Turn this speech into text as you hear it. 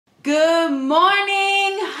Good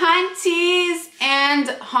morning, hunties and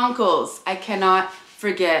hunkles. I cannot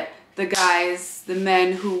forget the guys, the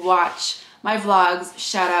men who watch my vlogs.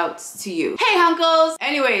 Shout outs to you. Hey hunkles!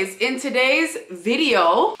 Anyways, in today's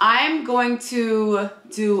video, I'm going to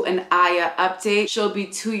do an Ayah update. She'll be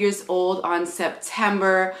 2 years old on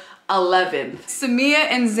September 11th. Samia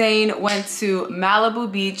and Zayn went to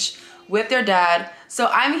Malibu Beach with their dad. So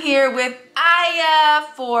I'm here with Ayah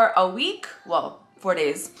for a week. Well, 4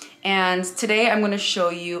 days. And today I'm going to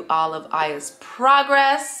show you all of Ayah's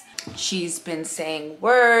progress. She's been saying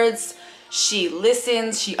words. She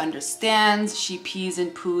listens, she understands, she pees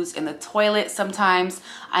and poos in the toilet sometimes.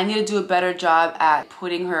 I need to do a better job at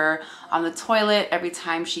putting her on the toilet every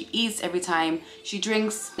time she eats, every time she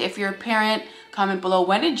drinks. If you're a parent, comment below,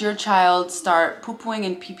 when did your child start poo-pooing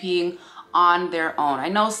and pee-peeing on their own? I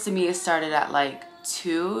know Samia started at like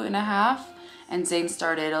 2.5 and Zayn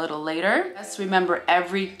started a little later. Just remember,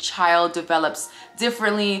 every child develops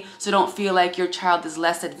differently, so don't feel like your child is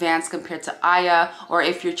less advanced compared to Ayah, or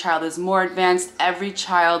if your child is more advanced. Every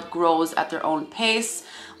child grows at their own pace,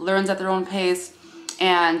 learns at their own pace.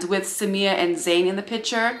 And with Samia and Zayn in the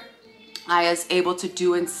picture, Ayah is able to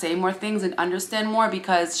do and say more things and understand more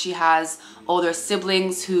because she has older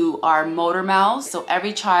siblings who are motor mouths. So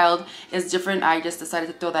every child is different. I just decided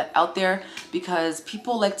to throw that out there because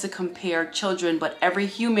people like to compare children, but every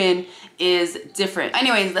human is different.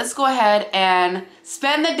 Anyways, let's go ahead and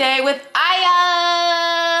spend the day with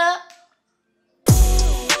Ayah.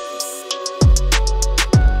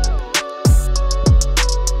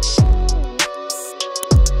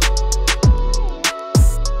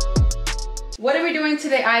 What are we doing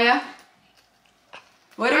today, Ayah?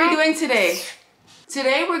 What are we doing today?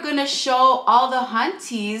 Today we're gonna show all the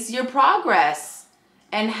hunties your progress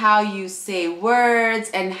and how you say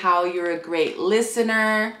words and how you're a great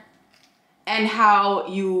listener and how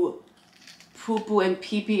you poo-poo and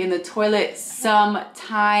pee-pee in the toilet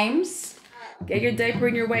sometimes. Get your diaper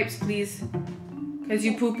and your wipes, please, because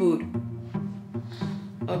you poo-pooed.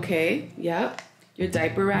 Okay, yep. Your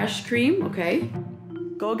diaper rash cream, okay.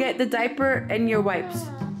 Go get the diaper and your wipes.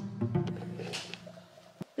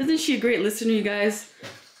 Isn't she a great listener, you guys?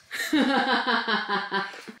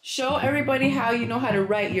 Show everybody how you know how to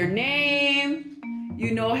write your name.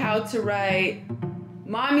 You know how to write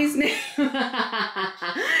mommy's name.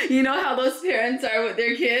 You know how those parents are with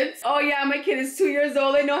their kids. Oh yeah, my kid is 2 years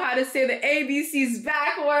old. They know how to say the ABCs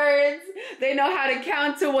backwards. They know how to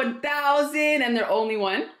count to 1,000 and they're only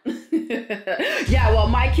one. Yeah, well,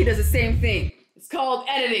 my kid does the same thing. It's called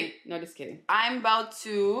editing. No, just kidding. I'm about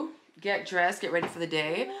to get dressed, get ready for the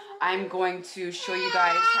day. I'm going to show you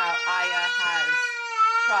guys how Ayah has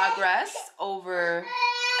progressed over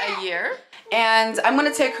a year. And I'm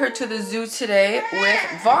gonna take her to the zoo today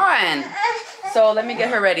with Vaughn. So let me get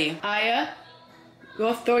her ready. Ayah,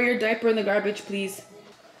 go throw your diaper in the garbage, please.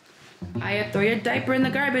 Ayah, throw your diaper in the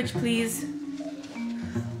garbage, please.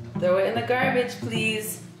 Throw it in the garbage,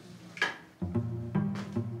 please.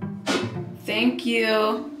 Thank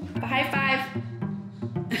you. A high five.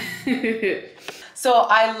 So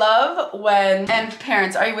I love when, and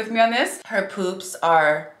parents, are you with me on this? Her poops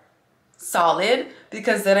are solid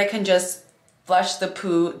because then I can just flush the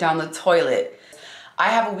poo down the toilet. I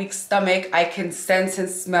have a weak stomach. I can sense and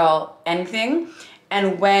smell anything.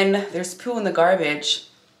 And when there's poo in the garbage,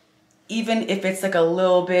 even if it's like a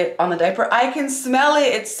little bit on the diaper, I can smell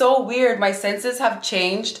it. It's so weird. My senses have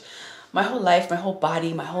changed my whole life, my whole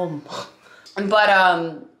body, my whole... But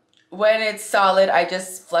when it's solid, I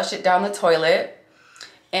just flush it down the toilet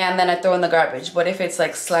and then I throw in the garbage. But if it's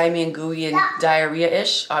like slimy and gooey and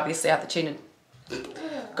diarrhea-ish, obviously I have to change the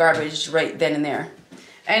garbage right then and there.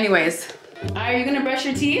 Anyways, are you gonna brush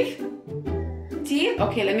your teeth? Teeth?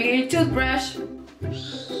 Okay, let me get your toothbrush.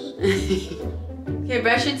 Okay,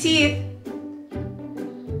 brush your teeth.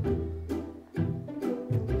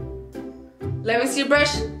 Let me see your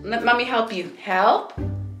brush. Let mommy help you. Help?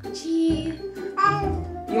 Gee.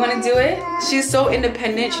 You want to do it? She's so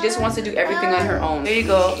independent. She just wants to do everything on her own. There you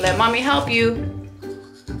go. Let mommy help you.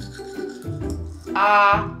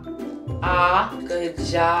 Ah. Ah. Good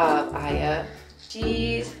job, Ayah.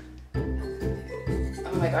 Jeez.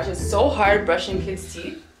 Oh my gosh, it's so hard brushing kids'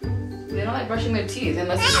 teeth. They don't like brushing their teeth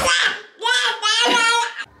unless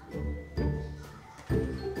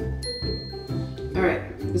Alright,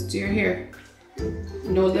 let's do your hair.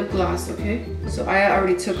 No lip gloss, okay? So Ayah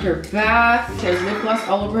already took her bath. She has lip gloss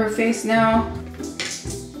all over her face now.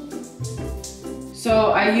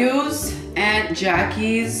 So I use Aunt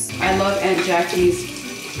Jackie's. I love Aunt Jackie's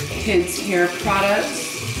kids hair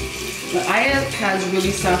products. But Ayah has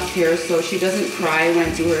really soft hair, so she doesn't cry when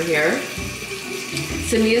I do her hair.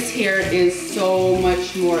 Samia's hair is so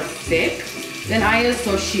much more thick than Ayah's,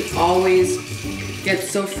 so she always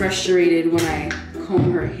gets so frustrated when I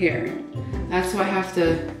comb her hair. That's why I have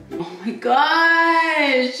to, oh my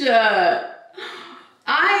gosh!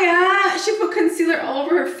 Ayah, she put concealer all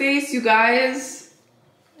over her face, you guys.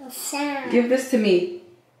 Give this to me.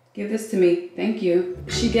 Give this to me. Thank you.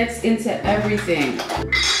 She gets into everything.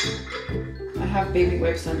 I have baby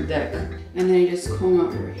wipes on deck. And then you just comb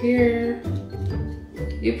out her hair.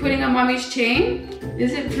 You putting on mommy's chain?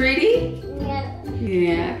 Is it pretty? Yeah.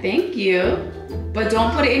 Yeah, thank you. But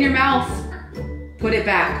don't put it in your mouth. Put it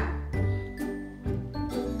back.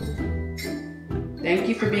 Thank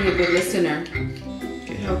you for being a good listener.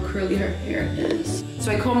 Look at how curly her hair is.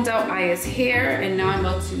 So I combed out Ayah's hair and now I'm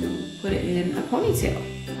about to put it in a ponytail.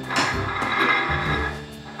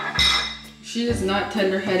 She is not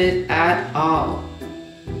tender-headed at all.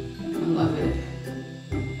 I love it.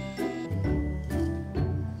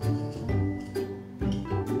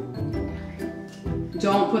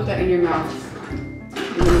 Don't put that in your mouth.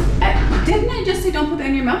 Didn't I just say don't put that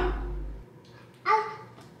in your mouth?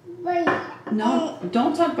 No,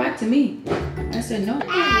 don't talk back to me. I said no.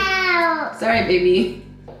 Ow. Sorry, baby.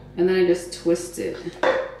 And then I just twist it.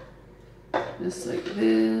 Just like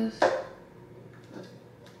this.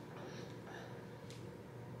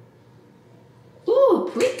 Ooh,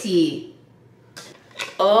 pretty.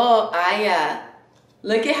 Oh, Ayah.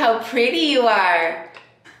 Look at how pretty you are.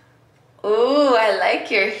 Ooh, I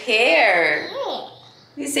like your hair.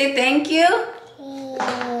 You say thank you?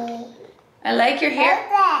 I like your hair.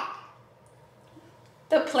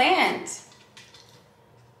 The plant.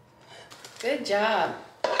 Good job.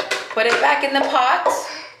 Put it back in the pot.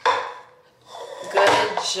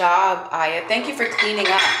 Good job, Ayah. Thank you for cleaning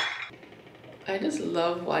up. I just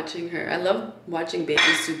love watching her. I love watching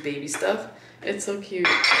babies do baby stuff. It's so cute.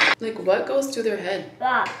 Like, what goes through their head?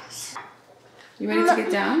 Box. You ready to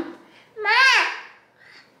get down?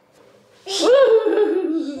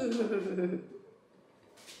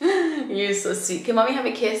 You're so sweet. Can mommy have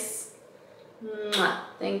a kiss? Mwah.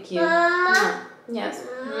 Thank you. Mwah. Yes.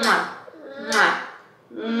 Mwah. Mwah.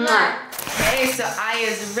 Mwah. Okay, so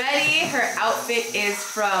Ayah's ready. Her outfit is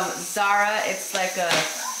from Zara. It's like a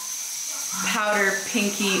powder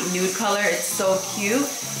pinky nude color. It's so cute.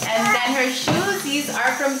 And then her shoes, these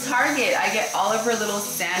are from Target. I get all of her little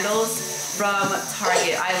sandals from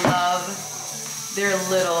Target. I love their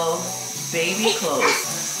little baby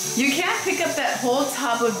clothes. You can't pick up that whole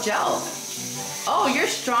tub of gel. Oh, you're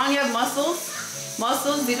strong. You have muscles?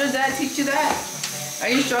 Muscles? Did your dad teach you that? Are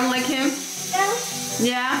you strong like him?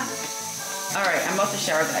 Yeah? Alright, I'm about to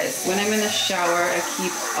shower, guys. When I'm in the shower, I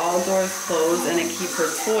keep all doors closed and I keep her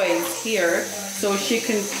toys here so she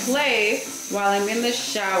can play while I'm in the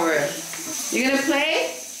shower. You gonna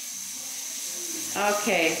play?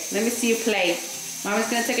 Okay, let me see you play. Mama's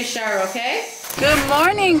gonna take a shower, okay? Good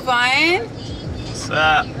morning, Vine. What's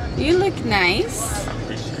up? You look nice. I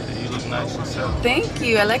appreciate it. You look nice yourself. Thank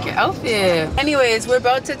you. I like your outfit. Anyways, we're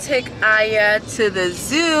about to take Ayah to the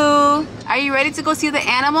zoo. Are you ready to go see the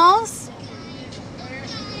animals?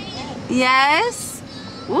 Yes?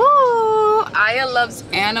 Woo! Ayah loves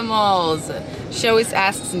animals. She always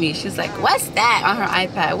asks me, she's like, what's that on her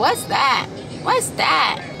iPad? What's that? What's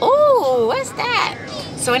that? Ooh, what's that?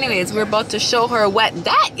 So anyways, we're about to show her what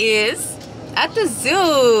that is at the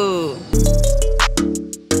zoo.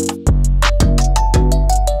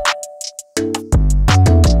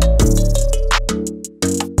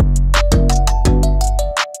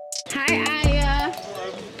 Hi, Ayah.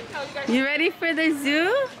 You ready for the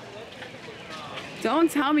zoo?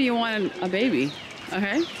 Don't tell me you want a baby,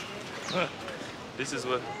 okay? This is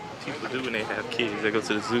what people do when they have kids. They go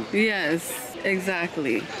to the zoo. Yes,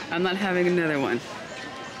 exactly. I'm not having another one.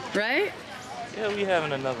 Right? Yeah, we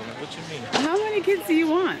having another one. What you mean? How many kids do you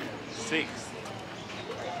want? 6.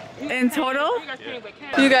 In total?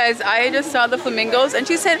 Yeah. You guys, I just saw the flamingos and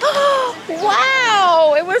she said, oh,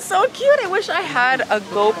 wow, it was so cute. I wish I had a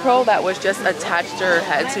GoPro that was just attached to her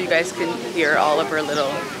head so you guys can hear all of her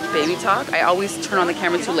little baby talk. I always turn on the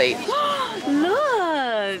camera too late.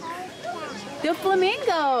 Look, the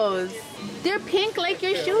flamingos. They're pink like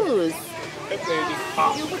your shoes.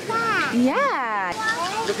 Yeah.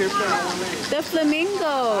 The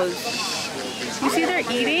flamingos. You see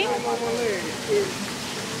they're eating?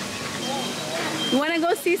 You want to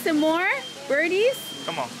go see some more birdies?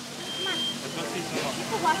 Come on. Let's go see some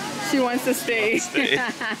more. She wants to stay.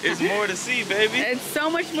 It's more to see, baby. It's so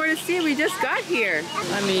much more to see. We just got here.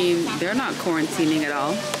 I mean, they're not quarantining at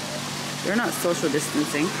all. They're not social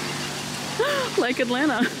distancing. Like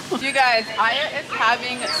Atlanta. You guys, Ayah is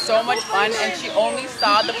having so much fun and she only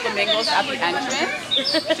saw the flamingos at the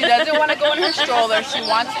entrance. She doesn't want to go in her stroller. She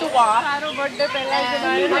wants to walk. And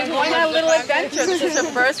we're going on a little adventure. This is her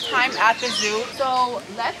first time at the zoo. So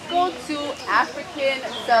let's go to African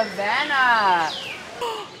Savannah.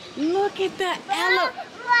 Look at the elephant.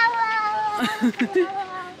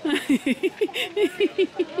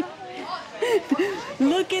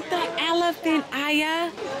 Look at the elephant,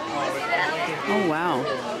 Ayah. Oh, wow.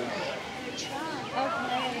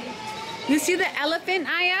 You see the elephant,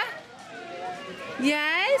 Ayah?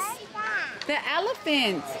 Yes? The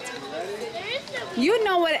elephant. You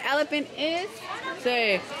know what an elephant is?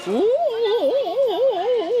 Say, ooh.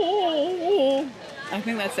 I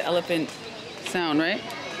think that's the elephant sound, right?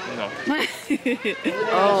 No.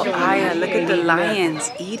 Oh, Ayah, look at the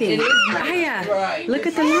lions eating. Ayah, look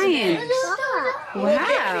at the lions. Wow.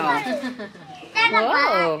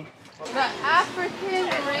 Whoa. The African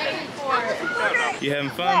rainforest. You having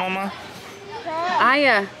fun, Mama?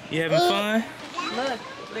 Ayah. You having fun? Look,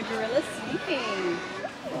 the gorilla's sleeping.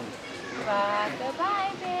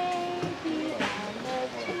 Bye, baby.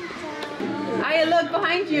 Ayah, look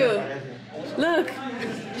behind you. Look.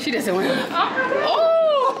 She doesn't want to. Oh!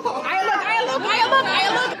 Ayah, look, Ayah, look, Ayah, look,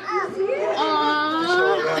 Ayah, look.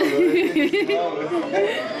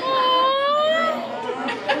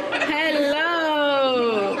 Hello.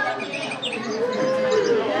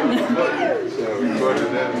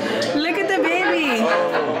 Look at the baby.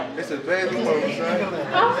 Oh, it's a baby moment, son.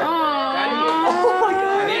 Oh my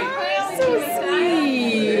God. So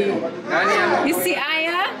sweet. You see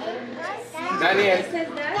Ayah?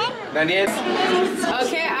 Daniel.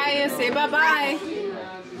 Okay, Ayah, say bye-bye.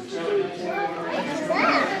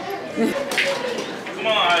 Come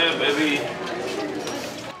on, Ayah, baby.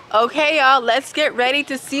 Okay, y'all, let's get ready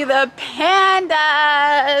to see the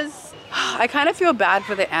pandas. I kind of feel bad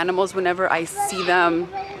for the animals whenever I see them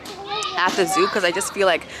at the zoo because I just feel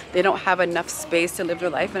like they don't have enough space to live their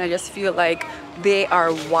life, and I just feel like they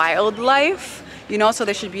are wildlife, you know, so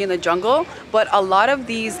they should be in the jungle. But a lot of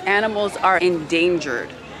these animals are endangered,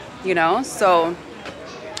 you know, so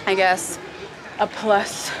I guess a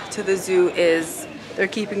plus to the zoo is they're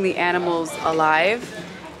keeping the animals alive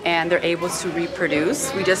and they're able to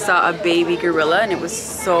reproduce. We just saw a baby gorilla and it was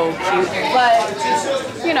so cute. But,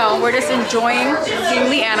 you know, we're just enjoying seeing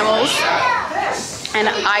the animals, and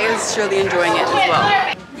Ayah's surely enjoying it as well.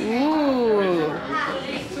 Ooh.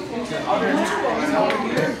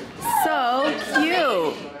 So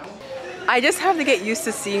cute. I just have to get used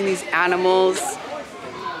to seeing these animals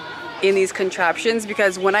in these contraptions,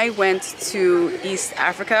 because when I went to East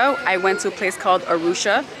Africa, I went to a place called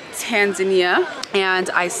Arusha, Tanzania, and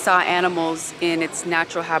I saw animals in its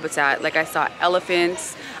natural habitat. Like I saw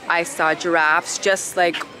elephants, I saw giraffes just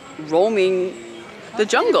like roaming the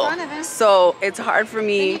jungle. So it's hard for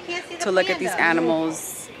me to look at these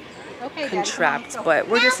animals contrapped, but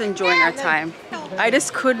we're just enjoying our time. I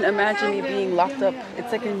just couldn't imagine me being locked up.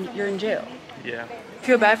 It's like you're in jail. Yeah.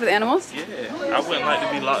 Feel bad for the animals? Yeah. I wouldn't like to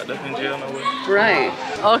be locked up in jail no way. Right.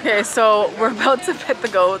 Okay, so we're about to pet the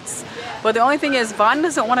goats, but the only thing is Vaughn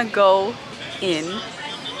doesn't want to go I ain't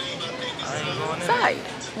going inside.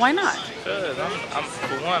 Why not? Because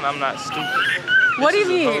for one, I'm not stupid. What do you This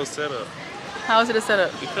is a mean? whole setup. How is it a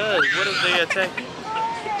setup? Because what if they attack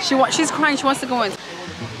you? She's crying. She wants to go in.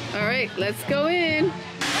 All right, let's go in.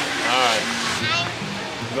 Alright.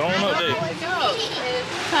 Go on up there.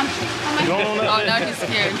 Come. Go on up Oh, there. now he's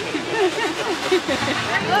scared.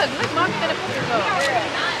 look, Mom's gonna put her go.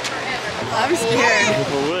 I'm scared.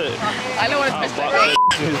 For what? I don't want to push Box my that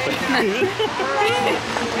in his face.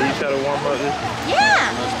 You try to warm up this?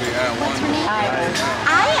 Yeah. What's her name?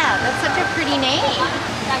 Ayah. That's such a pretty name.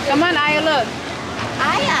 Come on, Ayah, look.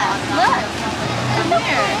 Ayah, look. Come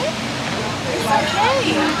here. It's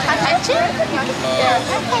okay. Attention.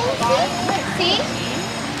 Okay, see?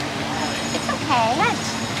 It's okay.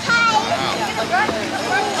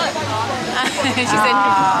 She said,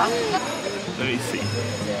 Let me see.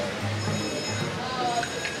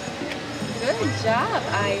 good job,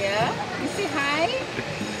 Ayah. You say hi?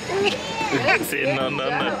 Say no.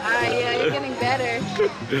 Ayah, you're getting better.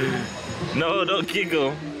 No, don't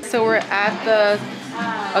giggle. So we're at the,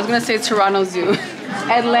 I was gonna say Toronto Zoo,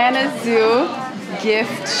 Atlanta Zoo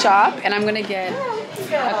gift shop, and I'm gonna get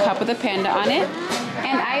a cup with a panda on it,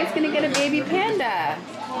 and Aya's gonna get a baby panda.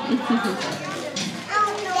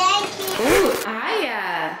 Ooh,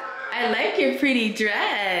 Ayah, I like your pretty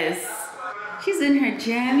dress. She's in her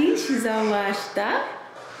jammies, she's all washed up.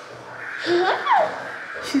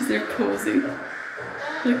 She's there posing.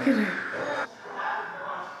 Look at her.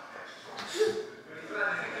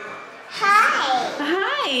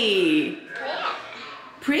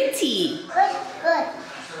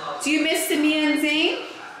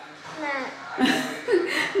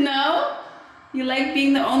 You like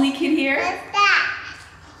being the only kid here? What's that?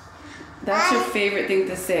 That's your favorite thing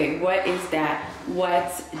to say. What is that?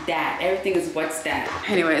 What's that? Everything is what's that.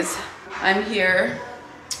 Anyways, I'm here.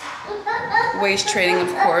 Waist training,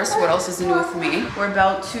 of course. What else is new with me? We're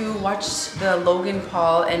about to watch the Logan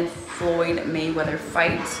Paul and Floyd Mayweather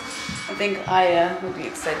fight. I think Ayah would be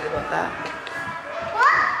excited about that.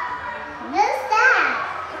 What? What's that?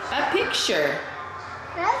 A picture.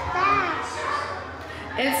 What's that?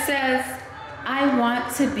 It says, I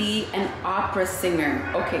want to be an opera singer.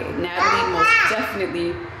 Okay, Natalie most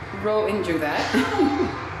definitely wrote and drew that.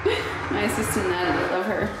 My assistant Natalie, I love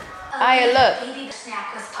her. Ayah, look. Baby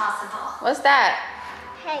snack was possible. What's that?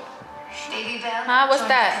 Hey. Baby Bell. Huh, what's join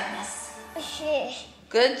that? the fitness. Shit.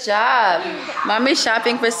 Good job. Mommy's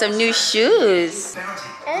shopping for some new shoes.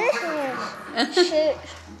 Shit.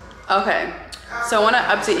 Okay, so I want to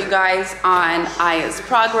update you guys on Ayah's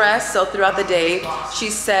progress. So throughout the day, she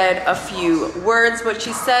said a few words, but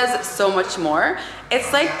she says so much more.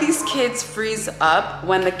 It's like these kids freeze up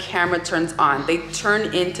when the camera turns on. They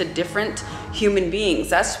turn into different human beings.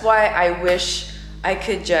 That's why I wish I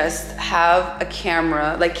could just have a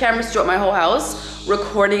camera, like cameras throughout my whole house,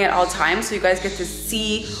 recording at all times so you guys get to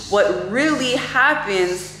see what really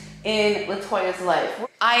happens in LaToya's life.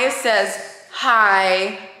 Ayah says,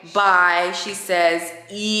 hi, bye. She says,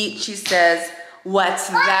 eat. She says, what's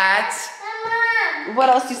that? Mama. What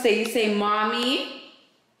else you say? You say mommy.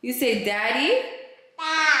 You say daddy.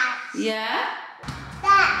 Dad. Yeah.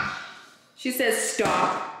 Dad. She says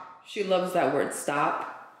stop. She loves that word, stop.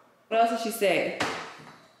 What else does she say?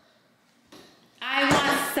 I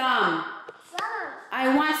want some.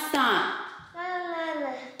 I want some.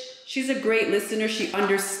 Mama. She's a great listener. She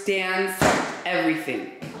understands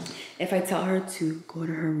everything. If I tell her to go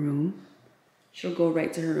to her room, she'll go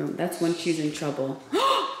right to her room. That's when she's in trouble.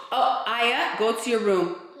 Oh, Ayah, go to your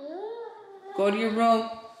room. Go to your room.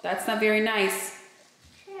 That's not very nice.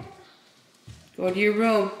 Go to your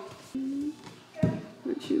room.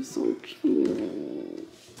 But she's so cute.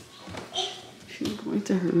 She's going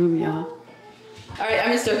to her room, y'all. All right,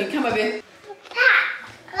 I'm just joking. Come up in.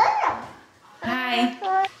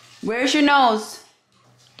 Hi. Where's your nose?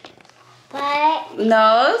 What?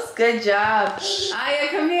 Nose? Good job. Ayah,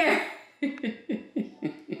 come here.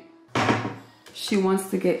 She wants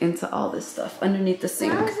to get into all this stuff underneath the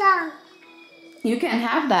sink. Awesome. You can't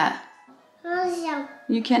have that. Awesome.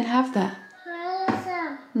 You can't have that.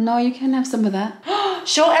 Awesome. No, you can't have some of that.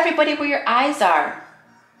 Show everybody where your eyes are.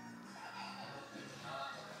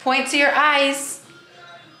 Point to your eyes.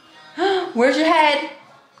 Where's your head?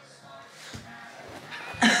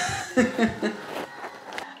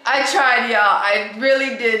 I tried, y'all. I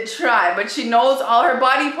really did try, but she knows all her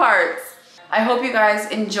body parts. I hope you guys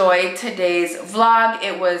enjoyed today's vlog.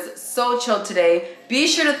 It was so chill today. Be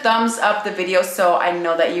sure to thumbs up the video so I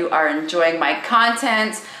know that you are enjoying my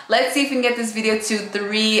content. Let's see if we can get this video to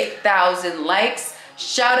 3,000 likes.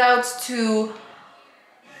 Shout outs to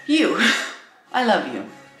you. I love you.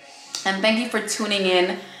 And thank you for tuning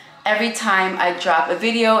in. Every time I drop a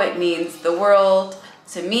video, it means the world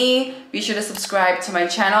to me. Be sure to subscribe to my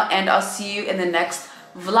channel and I'll see you in the next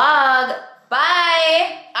vlog.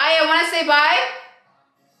 Bye. Ayah, want to say bye?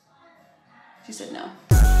 She said no.